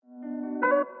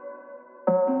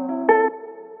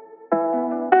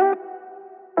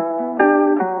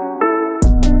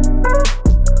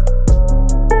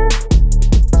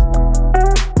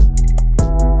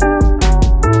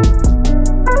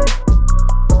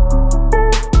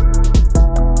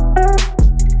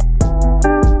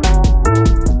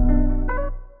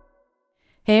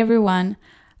everyone,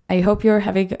 I hope you're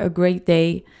having a great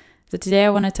day. So today I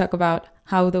want to talk about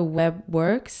how the web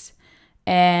works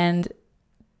and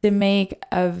to make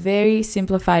a very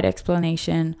simplified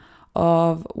explanation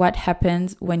of what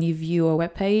happens when you view a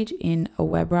web page in a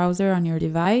web browser on your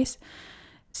device.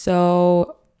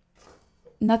 So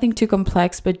nothing too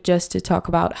complex, but just to talk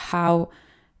about how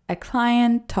a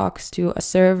client talks to a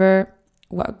server,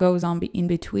 what goes on in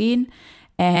between,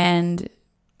 and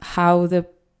how the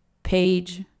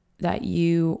page that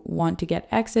you want to get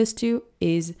access to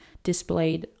is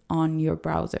displayed on your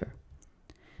browser.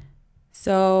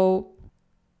 So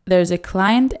there's a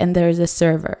client and there's a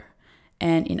server.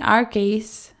 And in our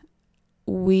case,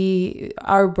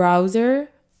 our browser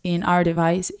in our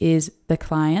device is the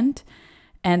client,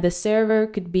 and the server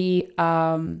could be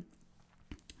a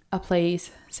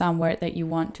place somewhere that you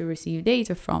want to receive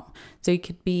data from. So it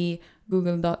could be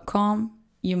google.com.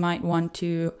 You might want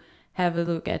to have a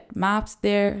look at maps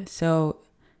there. So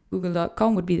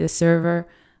google.com would be the server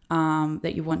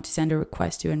that you want to send a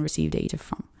request to and receive data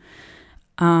from.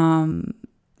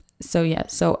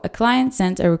 So a client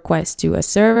sends a request to a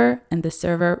server and the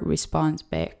server responds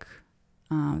back.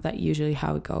 That's usually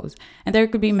how it goes. And there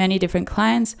could be many different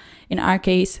clients. In our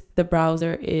case, the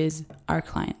browser is our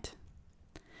client.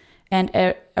 And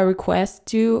a request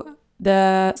to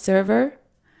the server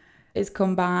is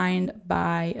combined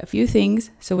by a few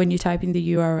things. So when you type in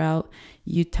the URL,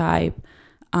 you type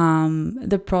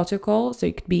the protocol. So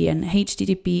it could be an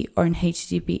HTTP or an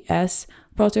HTTPS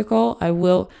protocol. I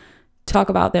will talk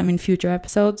about them in future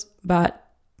episodes,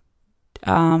 but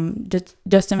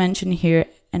just to mention here,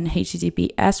 an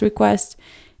HTTPS request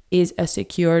is a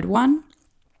secured one.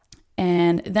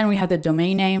 And then we have the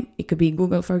domain name. It could be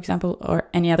Google, for example, or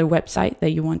any other website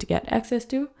that you want to get access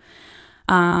to.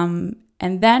 And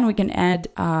then we can add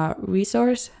a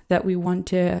resource that we want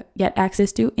to get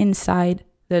access to inside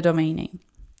the domain name.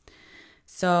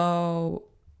 So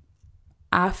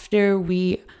after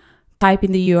we type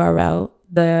in the URL,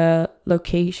 the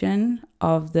location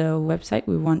of the website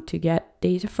we want to get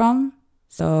data from.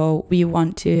 So we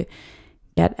want to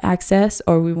get access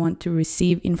or we want to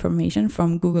receive information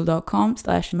from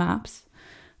google.com/maps,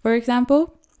 for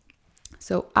example.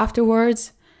 So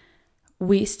afterwards,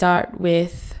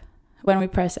 when we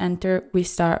press enter, we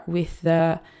start with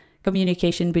the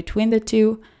communication between the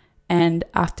two, and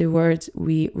afterwards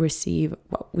we receive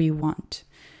what we want.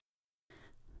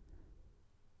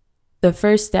 The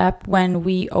first step when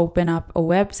we open up a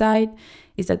website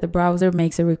is that the browser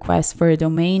makes a request for a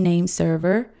domain name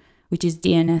server, which is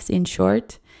DNS in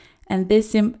short. And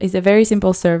this is a very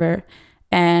simple server.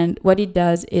 And what it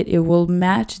does, it will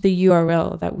match the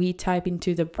URL that we type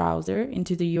into the browser,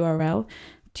 into the URL,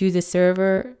 to the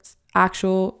server's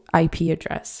actual IP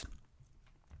address.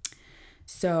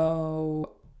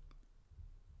 So,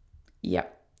 yeah.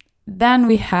 Then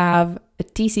we have a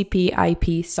TCP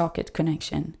IP socket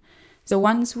connection. So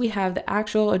once we have the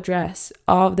actual address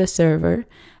of the server,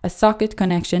 a socket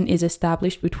connection is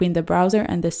established between the browser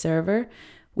and the server,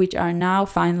 which are now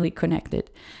finally connected.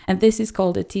 And this is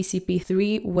called a TCP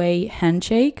three-way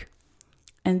handshake.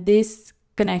 And this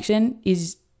connection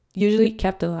is usually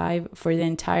kept alive for the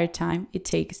entire time it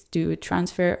takes to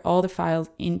transfer all the files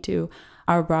into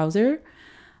our browser.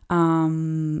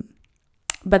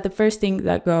 But the first thing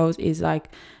that goes is like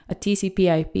a TCP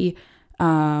IP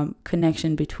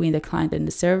connection between the client and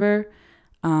the server.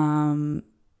 To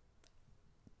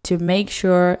make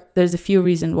sure, there's a few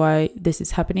reasons why this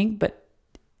is happening, but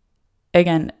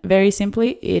again, very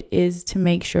simply, it is to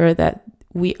make sure that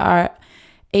we are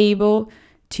able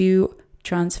to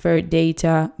transfer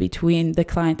data between the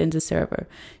client and the server.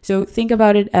 So think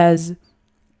about it as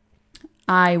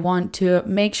I want to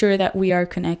make sure that we are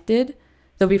connected.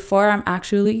 So before I'm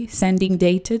actually sending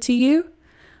data to you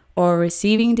or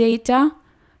receiving data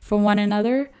from one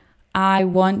another, I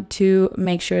want to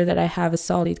make sure that I have a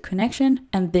solid connection,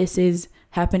 and this is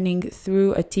happening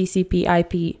through a TCP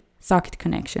IP socket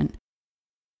connection.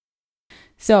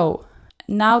 So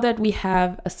now that we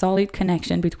have a solid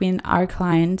connection between our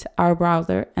client, our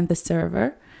browser, and the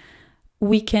server,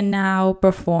 we can now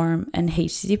perform an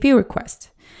HTTP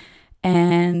request.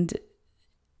 And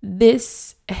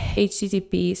this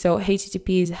HTTP, so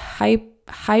HTTP is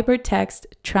Hypertext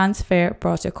Transfer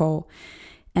Protocol.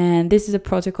 And this is a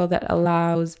protocol that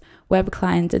allows web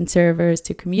clients and servers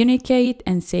to communicate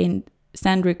and send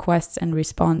requests and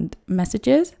respond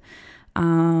messages.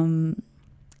 So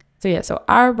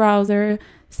our browser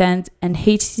sends an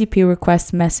HTTP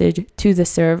request message to the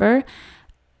server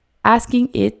asking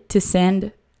it to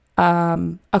send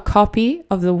a copy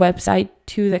of the website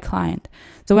to the client.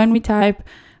 So when we type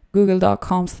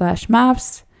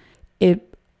google.com/maps,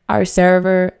 it our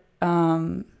server,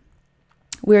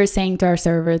 we're saying to our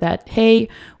server that, hey,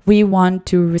 we want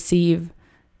to receive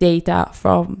data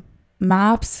from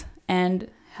maps and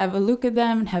have a look at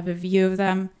them and have a view of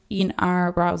them in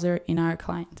our browser, in our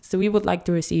client. So we would like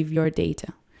to receive your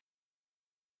data.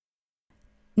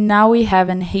 Now we have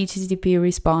an HTTP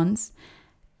response.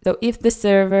 So if the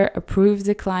server approves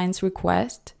the client's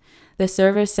request, the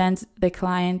server sends the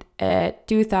client a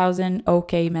 2000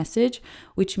 OK message,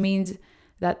 which means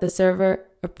that the server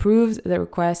approves the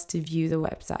request to view the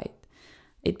website.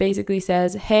 It basically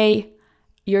says, hey,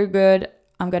 you're good,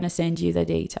 I'm going to send you the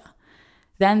data.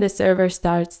 Then the server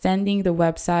starts sending the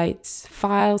website's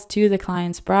files to the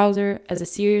client's browser as a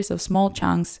series of small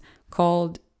chunks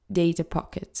called data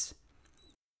pockets.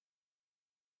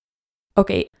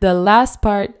 Okay, the last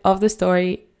part of the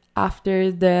story,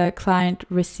 after the client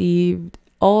received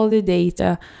all the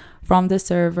data from the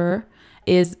server,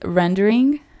 is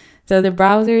rendering. So the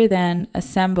browser then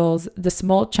assembles the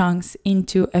small chunks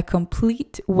into a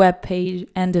complete web page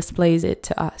and displays it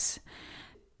to us.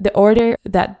 The order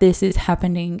that this is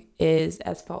happening is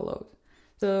as follows.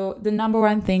 So the number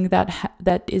one thing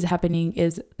that is happening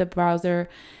is the browser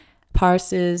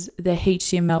parses the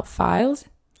HTML files,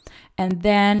 and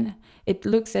then it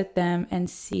looks at them and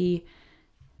see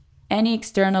any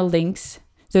external links.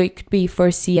 So it could be for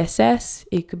CSS,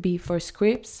 it could be for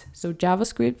scripts, so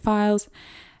JavaScript files.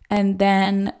 And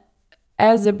then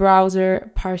as the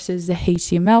browser parses the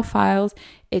HTML files,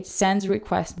 it sends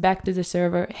requests back to the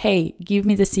server. Hey, give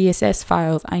me the CSS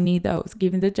files. I need those.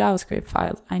 Give me the JavaScript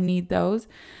files. I need those.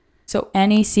 So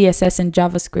any CSS and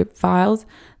JavaScript files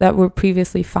that were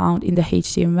previously found in the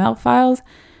HTML files,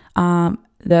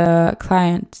 the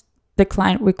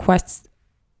client requests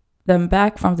them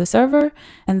back from the server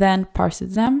and then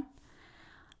parses them.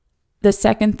 The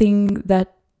second thing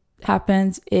that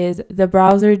happens is the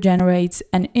browser generates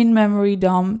an in-memory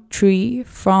DOM tree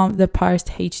from the parsed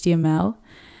HTML,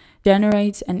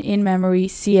 generates an in-memory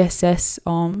CSS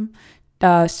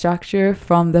structure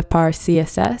from the parsed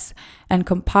CSS, and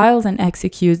compiles and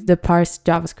executes the parsed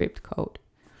JavaScript code.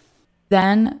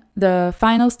 Then the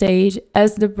final stage,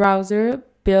 as the browser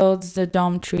builds the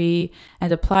DOM tree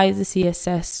and applies the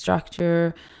CSS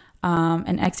structure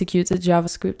and executes the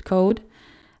JavaScript code,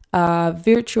 a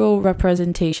virtual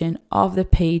representation of the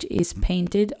page is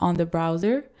painted on the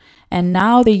browser, and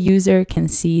now the user can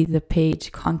see the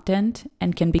page content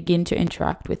and can begin to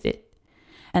interact with it.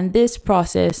 And this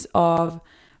process of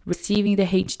receiving the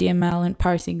HTML and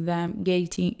parsing them,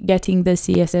 getting the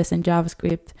CSS and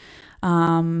JavaScript,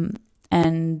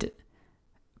 and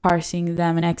parsing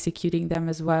them and executing them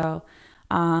as well,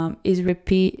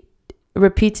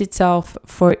 repeats itself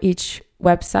for each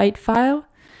website file.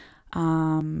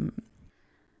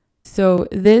 So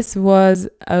this was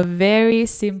a very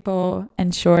simple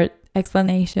and short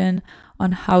explanation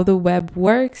on how the web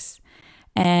works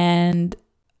and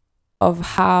of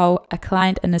how a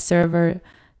client and a server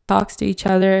talks to each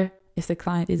other if the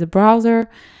client is a browser.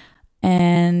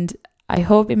 And I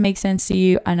hope it makes sense to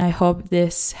you, and I hope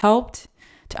this helped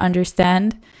to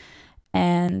understand.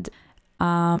 And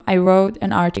I wrote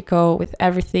an article with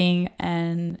everything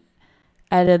and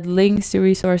added links to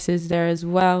resources there as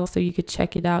well, so you could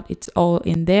check it out. It's all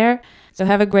in there. So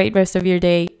have a great rest of your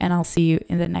day, and I'll see you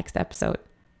in the next episode.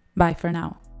 Bye for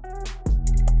now.